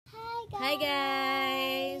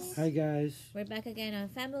Hi guys. We're back again on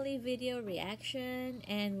Family Video Reaction,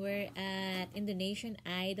 and we're at Indonesian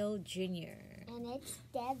Idol Junior. And it's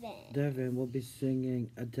Devin. Devin will be singing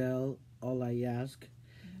Adele, All I Ask.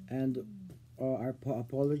 And our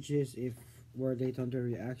apologies if we're late on the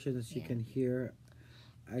reaction. As you can hear,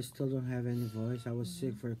 I still don't have any voice. I was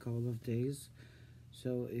sick for a couple of days.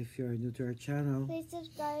 So if you're new to our channel, Please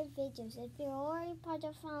subscribe videos. If you're already part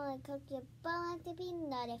of family, click your bell to be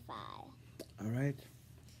notified. alright?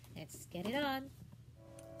 Let's get it on.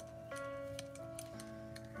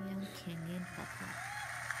 Young Kenyan Papa.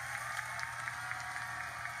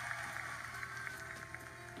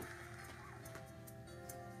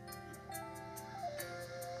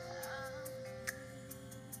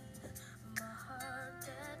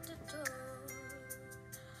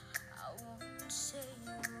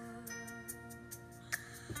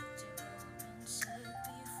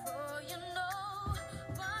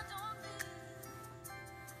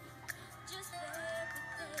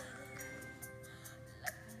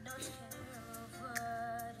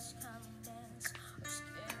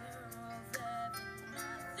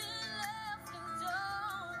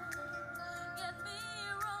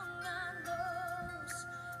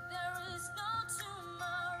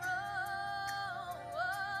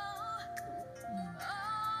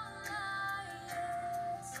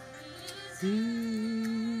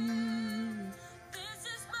 This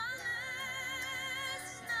is my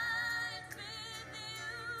last night with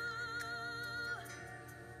you.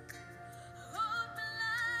 Hold me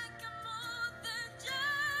like I'm more than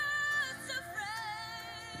just a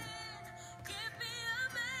friend. Give me a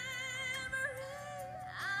memory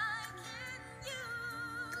I can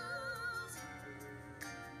use.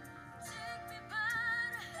 Take me by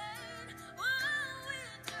the hand while we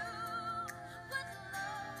do what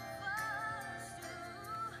lovers do.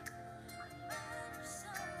 Better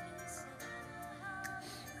something somehow.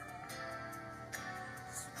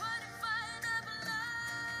 So what if I never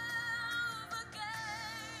love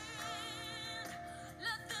again?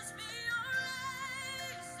 Let this be your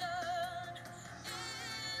lesson in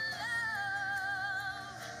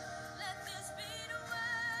love. Let this be the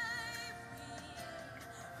way we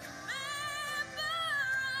remember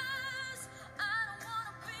us. I don't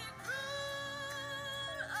wanna be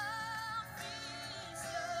cruel or vicious.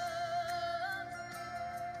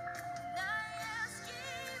 And I ask you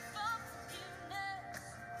for forgiveness.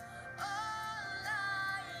 All I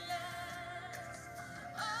ask,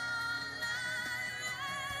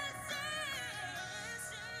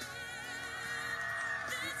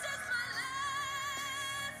 this is my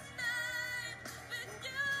last night with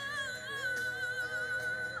you.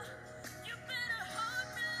 You better hold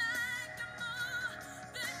me like I'm more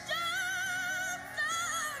than just a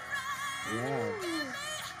friend. Wow. Give me a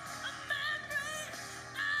memory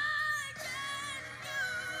I can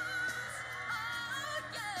use. Oh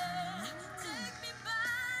yeah, take me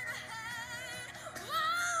by the hand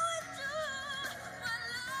while we do what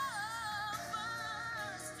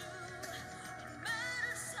lovers do. It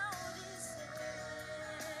matters how this ends.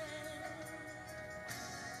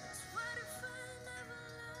 What if I never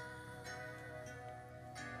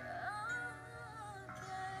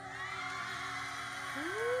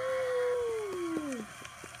Ooh.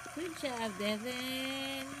 Good job,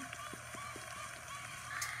 Devin.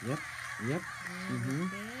 Yep. Yeah.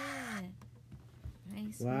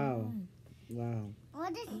 Nice Wow. one. Wow.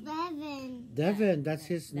 What is Devin? Devin, that's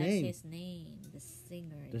his name. That's his name. The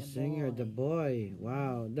singer. The singer, the boy.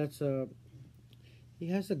 Wow. He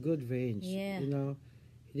has a good range. Yeah. You know,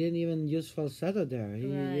 he didn't even use falsetto there. He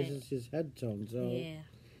Right. uses his head tone. So Yeah.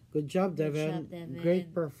 good job, Good Devin. job, Devin.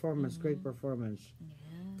 Great performance. Great performance.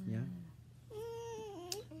 Yeah.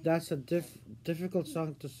 That's a difficult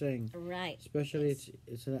song to sing. Right. Especially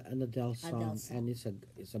it's an Adele song, Adele song. and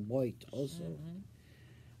it's a boy also.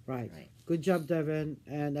 Right. Right. Good job, Devin,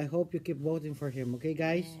 and I hope you keep voting for him. Okay,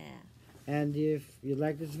 guys. Yeah. And if you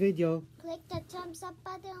like this video, Click the thumbs up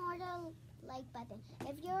button or the like button.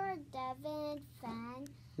 If you're a Devin fan,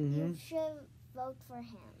 you should vote for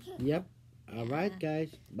him. yep. All right, guys.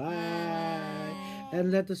 Bye. Bye.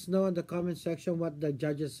 And let us know in the comment section what the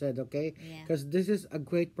judges said. Okay, Yeah. because this is a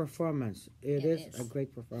great performance. It is a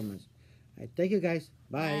great performance. All right, thank you, guys.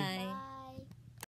 Bye. Bye.